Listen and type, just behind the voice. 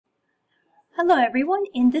Hello everyone,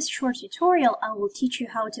 in this short tutorial I will teach you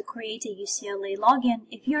how to create a UCLA login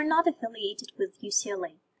if you're not affiliated with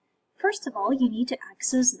UCLA. First of all, you need to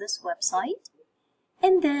access this website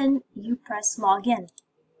and then you press login.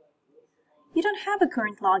 You don't have a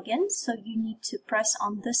current login, so you need to press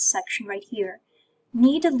on this section right here.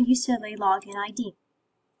 Need a UCLA login ID.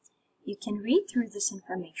 You can read through this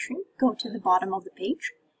information, go to the bottom of the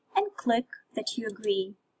page and click that you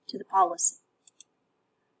agree to the policy.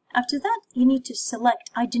 After that, you need to select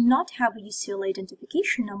I do not have a UCLA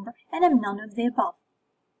identification number and am none of the above.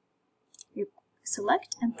 You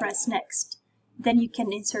select and press next. Then you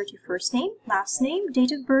can insert your first name, last name,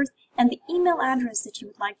 date of birth, and the email address that you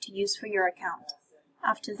would like to use for your account.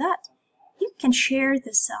 After that, you can share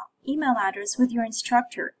this email address with your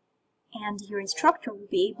instructor, and your instructor will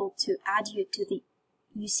be able to add you to the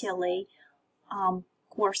UCLA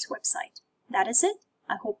course website. That is it.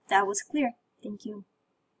 I hope that was clear. Thank you.